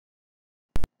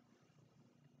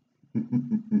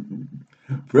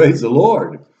Praise the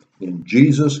Lord in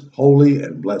Jesus' holy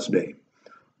and blessed name.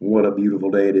 What a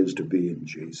beautiful day it is to be in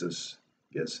Jesus.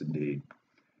 Yes, indeed.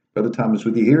 Brother Thomas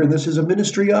with you here, and this is a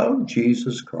ministry of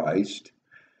Jesus Christ.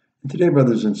 And today,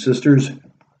 brothers and sisters,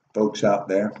 folks out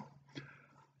there,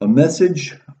 a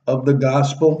message of the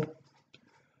gospel,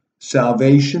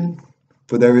 salvation,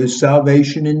 for there is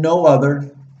salvation in no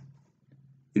other.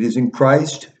 It is in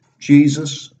Christ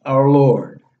Jesus our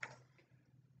Lord,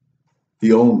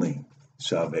 the only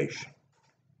salvation.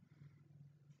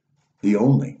 The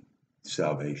only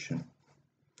salvation.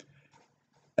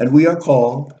 And we are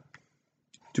called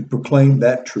to proclaim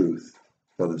that truth,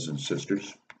 brothers and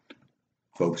sisters,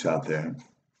 folks out there.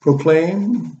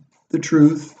 Proclaim the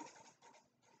truth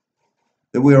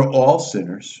that we are all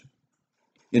sinners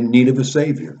in need of a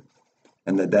Savior,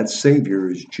 and that Savior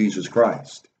is Jesus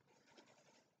Christ.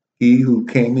 He who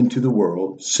came into the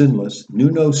world sinless, knew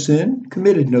no sin,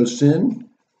 committed no sin,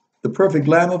 the perfect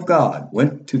Lamb of God,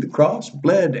 went to the cross,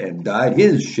 bled and died.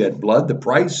 His shed blood, the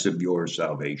price of your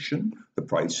salvation, the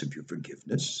price of your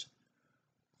forgiveness.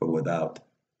 For without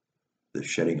the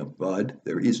shedding of blood,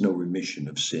 there is no remission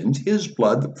of sins. His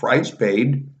blood, the price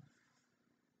paid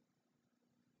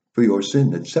for your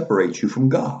sin that separates you from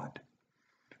God.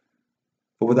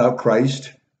 For without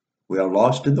Christ, we are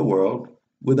lost in the world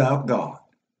without God.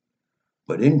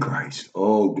 But in Christ,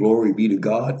 oh, glory be to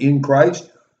God, in Christ,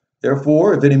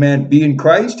 therefore, if any man be in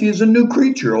Christ, he is a new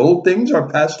creature. Old things are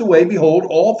passed away. Behold,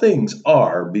 all things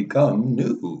are become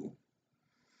new.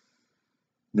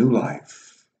 New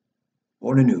life,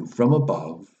 born anew from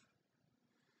above,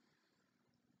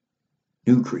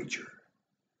 new creature.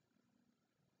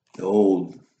 The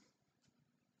old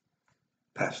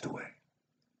passed away,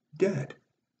 dead.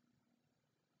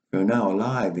 You're now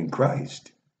alive in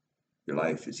Christ. Your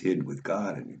life is hid with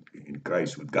God and in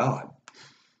Christ with God.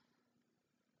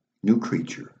 New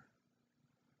creature,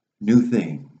 new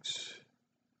things,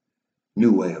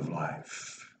 new way of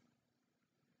life.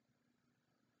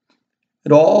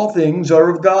 And all things are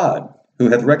of God, who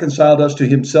hath reconciled us to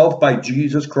himself by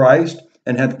Jesus Christ,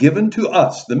 and hath given to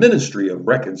us the ministry of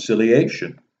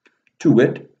reconciliation, to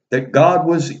wit, that God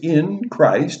was in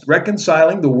Christ,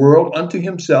 reconciling the world unto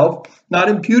himself, not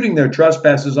imputing their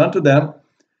trespasses unto them,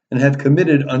 and hath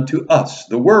committed unto us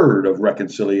the word of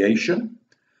reconciliation.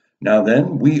 Now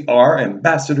then, we are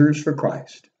ambassadors for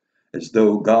Christ. As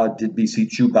though God did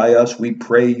beseech you by us, we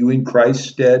pray you in Christ's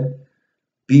stead,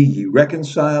 be ye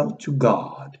reconciled to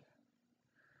God.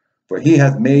 For he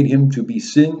hath made him to be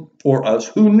sin for us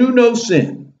who knew no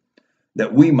sin,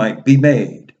 that we might be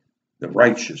made the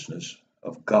righteousness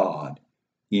of God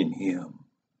in him.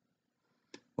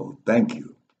 Oh, thank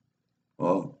you.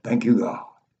 Oh, thank you, God,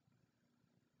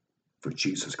 for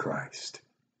Jesus Christ.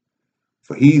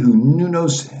 For he who knew no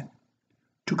sin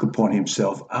took upon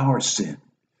himself our sin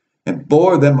and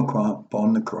bore them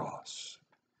upon the cross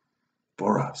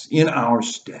for us in our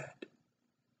stead,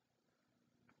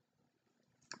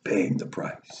 paying the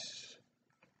price.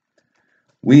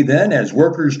 We then, as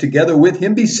workers together with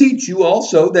him, beseech you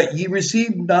also that ye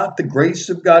receive not the grace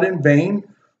of God in vain.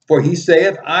 For he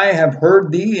saith, I have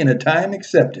heard thee in a time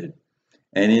accepted,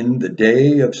 and in the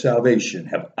day of salvation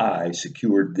have I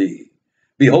secured thee.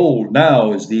 Behold,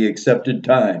 now is the accepted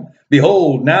time.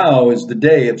 Behold, now is the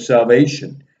day of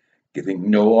salvation.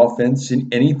 Giving no offense in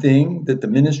anything, that the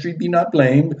ministry be not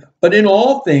blamed, but in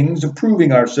all things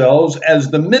approving ourselves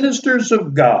as the ministers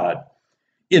of God,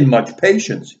 in much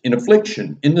patience, in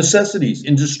affliction, in necessities,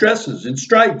 in distresses, in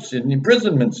stripes, in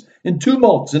imprisonments, in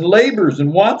tumults, in labors,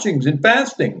 in watchings, in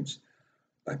fastings,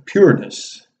 by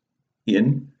pureness,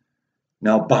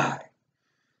 by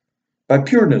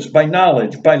pureness, by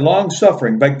knowledge, by long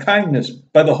suffering, by kindness,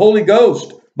 by the Holy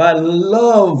Ghost, by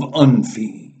love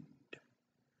unfeigned,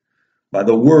 by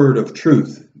the word of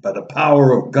truth, by the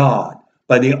power of God,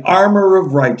 by the armor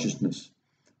of righteousness,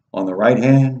 on the right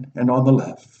hand and on the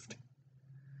left,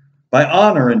 by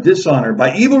honor and dishonor,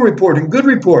 by evil report and good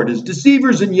report, as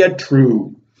deceivers and yet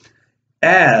true,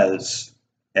 as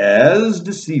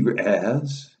deceiver,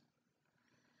 as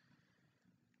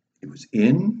it was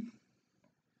in,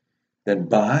 then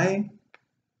by,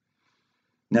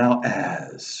 now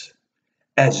as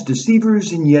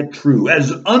deceivers and yet true,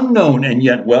 as unknown and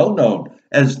yet well known,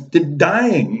 as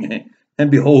dying,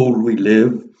 and behold we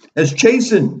live, as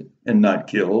chastened and not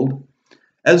killed,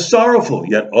 as sorrowful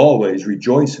yet always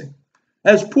rejoicing,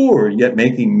 as poor yet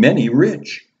making many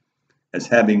rich, as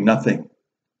having nothing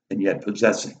and yet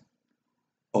possessing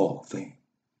all things.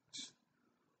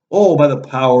 All by the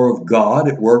power of God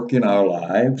at work in our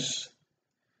lives,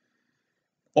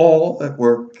 all at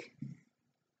work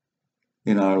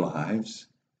in our lives.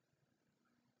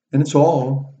 And it's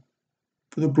all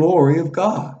for the glory of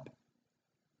God.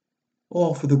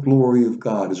 All for the glory of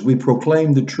God as we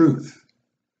proclaim the truth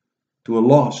to a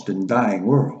lost and dying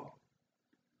world.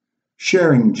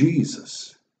 Sharing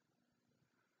Jesus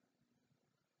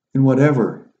in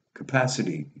whatever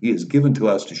capacity he has given to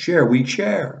us to share, we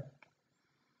share.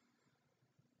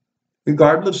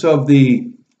 Regardless of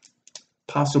the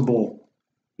possible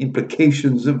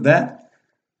implications of that,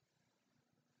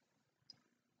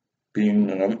 being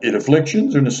in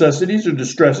afflictions or necessities or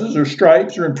distresses or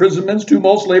stripes or imprisonments,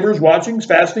 tumults, labors, watchings,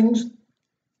 fastings.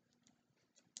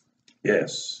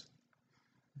 Yes,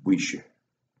 we share.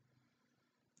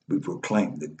 We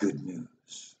proclaim the good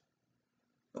news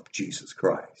of Jesus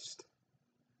Christ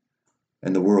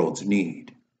and the world's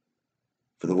need.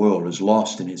 For the world is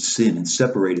lost in its sin and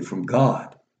separated from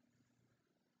God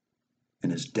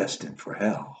and is destined for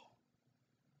hell.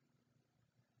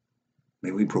 May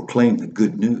we proclaim the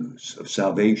good news of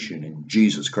salvation in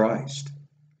Jesus Christ.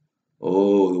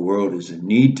 Oh, the world is in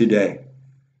need today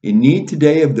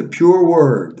of the pure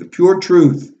word, the pure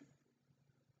truth.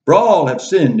 For all have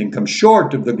sinned and come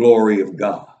short of the glory of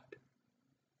God.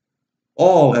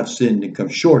 All have sinned and come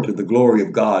short of the glory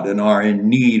of God and are in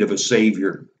need of a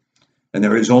Savior. And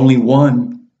there is only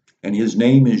one, and his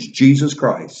name is Jesus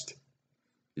Christ.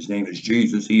 His name is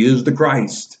Jesus. He is the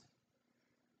Christ.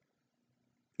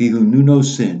 He who knew no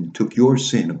sin took your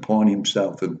sin upon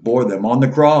himself and bore them on the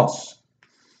cross,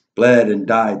 bled and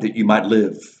died that you might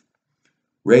live,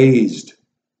 raised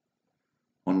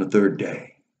on the third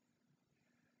day.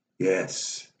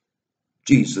 Yes,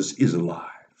 Jesus is alive.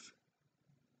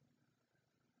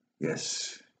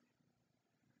 Yes,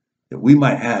 that we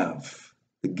might have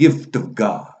the gift of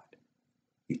God,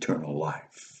 eternal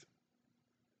life,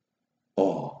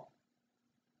 all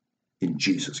in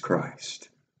Jesus Christ.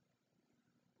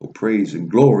 Oh, praise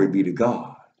and glory be to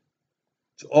God.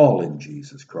 It's all in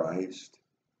Jesus Christ.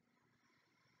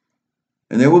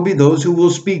 And there will be those who will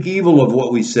speak evil of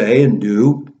what we say and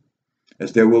do,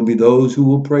 as there will be those who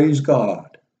will praise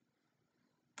God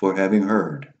for having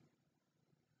heard.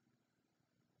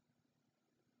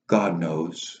 God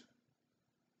knows.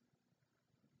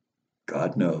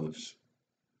 God knows.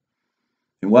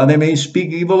 And while they may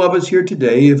speak evil of us here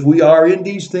today, if we are in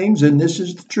these things and this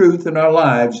is the truth in our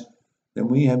lives, then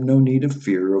we have no need of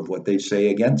fear of what they say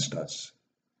against us,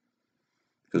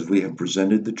 because we have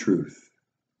presented the truth.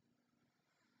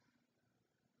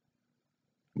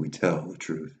 We tell the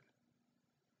truth.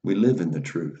 We live in the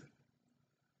truth.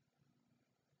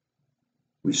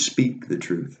 We speak the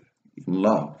truth in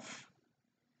love.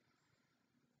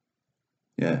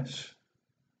 Yes.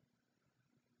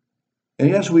 And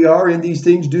yes, we are in these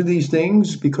things, do these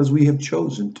things because we have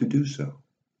chosen to do so.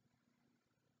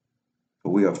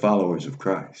 For we are followers of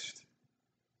Christ.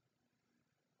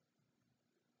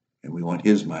 And we want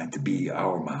his mind to be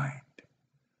our mind.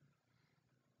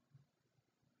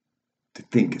 To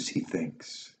think as he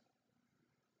thinks.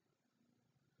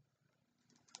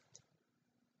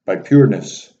 By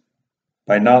pureness,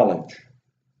 by knowledge,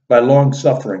 by long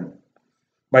suffering,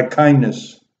 by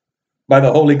kindness, by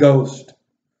the Holy Ghost,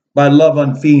 by love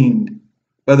unfeigned,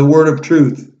 by the word of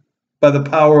truth, by the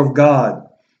power of God,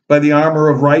 by the armor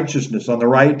of righteousness on the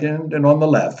right hand and on the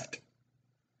left,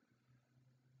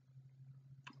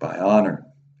 by honor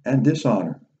and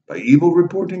dishonor, by evil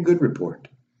report and good report,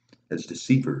 as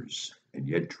deceivers and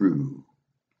yet true.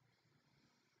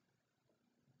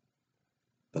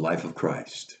 The life of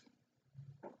Christ,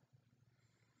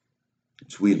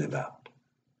 as we live out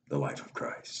the life of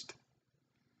Christ.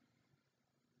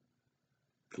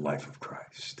 The life of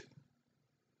Christ.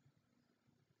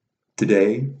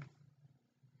 Today,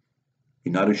 be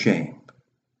not ashamed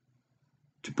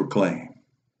to proclaim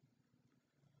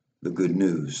the good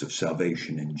news of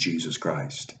salvation in Jesus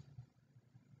Christ.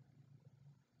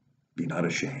 Be not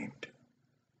ashamed,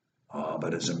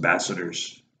 but as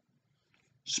ambassadors,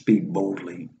 speak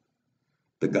boldly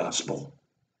the gospel.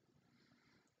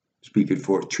 Speak it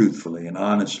forth truthfully and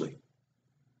honestly.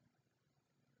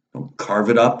 Don't carve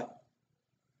it up.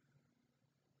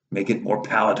 Make it more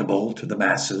palatable to the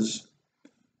masses.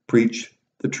 Preach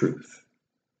the truth.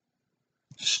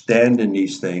 Stand in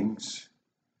these things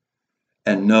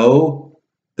and know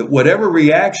that whatever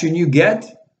reaction you get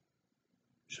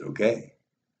is okay.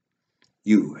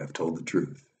 You have told the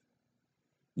truth.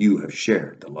 You have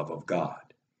shared the love of God.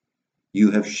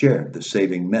 You have shared the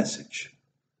saving message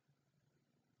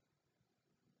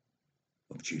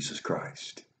of Jesus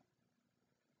Christ.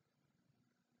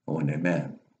 Oh, and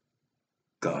amen.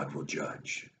 God will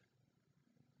judge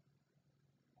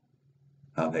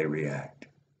how they react.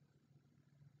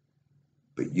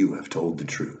 But you have told the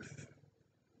truth.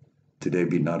 Today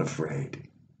be not afraid.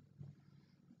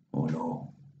 Oh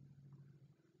no.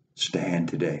 Stand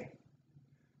today.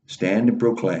 Stand and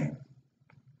proclaim.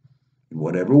 In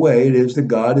whatever way it is that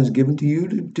God has given to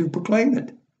you to proclaim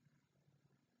it.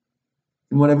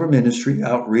 In whatever ministry,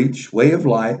 outreach, way of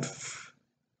life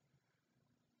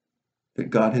that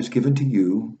God has given to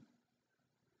you,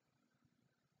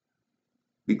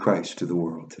 be Christ to the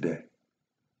world today.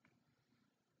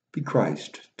 Be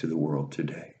Christ to the world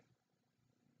today.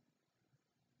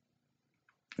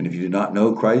 And if you do not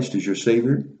know Christ as your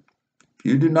Savior, if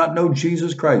you do not know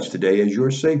Jesus Christ today as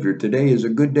your Savior, today is a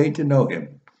good day to know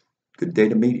Him, good day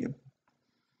to meet Him.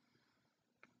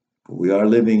 For we are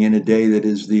living in a day that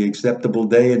is the acceptable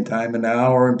day and time and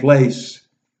hour and place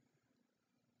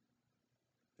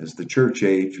as the church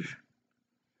age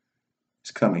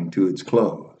is coming to its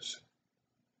close.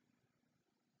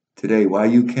 Today, while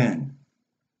you can,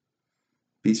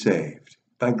 be saved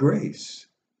by grace,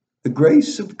 the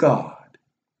grace of God.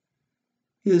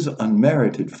 His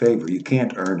unmerited favor. You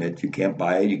can't earn it. You can't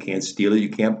buy it. You can't steal it.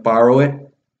 You can't borrow it.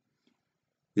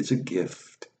 It's a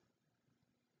gift.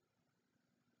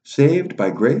 Saved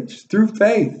by grace through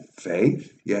faith.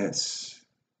 Faith, yes.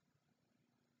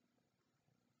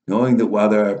 Knowing that while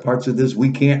there are parts of this we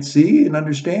can't see and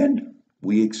understand,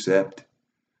 we accept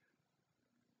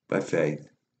by faith.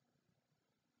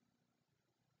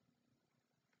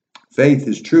 Faith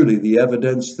is truly the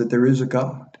evidence that there is a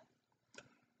God.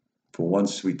 For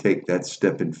once we take that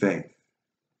step in faith,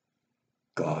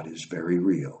 God is very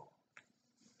real.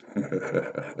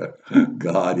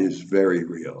 God is very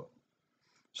real.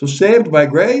 So saved by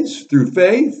grace through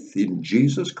faith in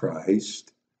Jesus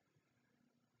Christ,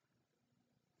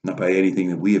 not by anything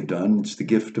that we have done, it's the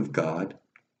gift of God.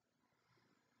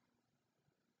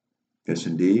 Yes,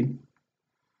 indeed.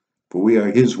 For we are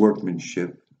His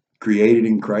workmanship, created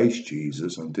in Christ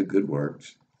Jesus unto good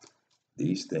works,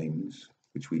 these things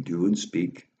which we do and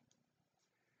speak,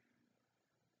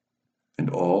 and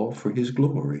all for His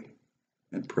glory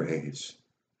and praise.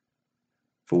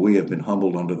 For we have been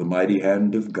humbled under the mighty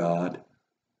hand of God.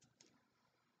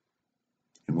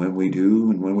 And when we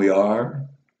do and when we are,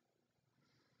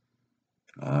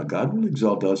 God will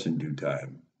exalt us in due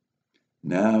time.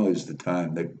 Now is the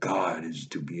time that God is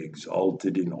to be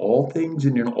exalted in all things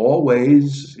and in all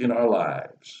ways in our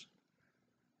lives.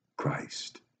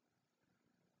 Christ,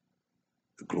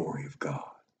 the glory of God,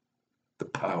 the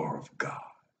power of God.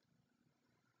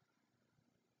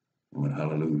 Oh,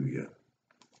 hallelujah.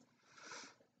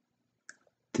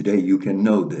 Today you can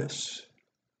know this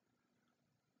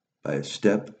by a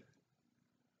step of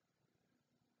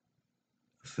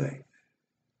faith.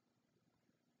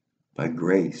 By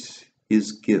grace,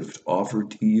 His gift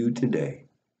offered to you today.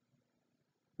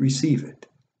 Receive it.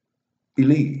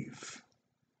 Believe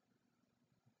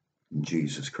in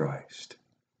Jesus Christ,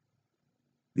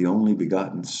 the only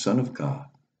begotten Son of God,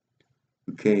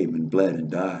 who came and bled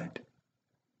and died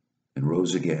and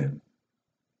rose again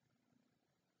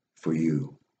for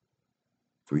you.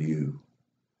 For you.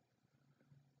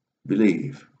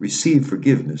 Believe. Receive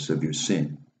forgiveness of your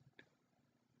sin.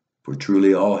 For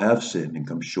truly all have sinned and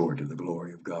come short of the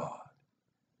glory of God.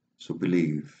 So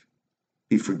believe,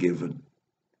 be forgiven,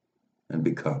 and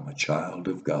become a child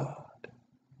of God.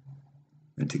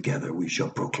 And together we shall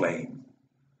proclaim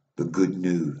the good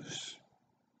news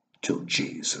till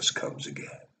Jesus comes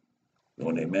again.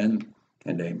 One amen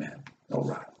and amen. All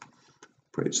right.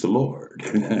 Praise the Lord.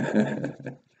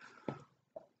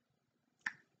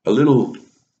 A little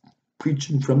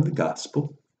preaching from the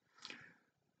gospel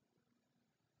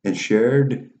and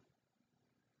shared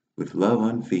with love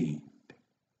unfeigned.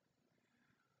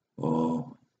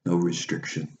 Oh, no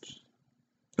restrictions,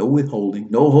 no withholding,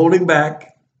 no holding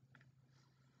back.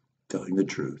 Telling the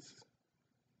truth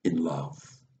in love.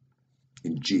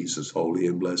 In Jesus' holy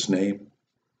and blessed name.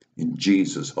 In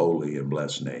Jesus' holy and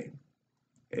blessed name.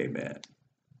 Amen.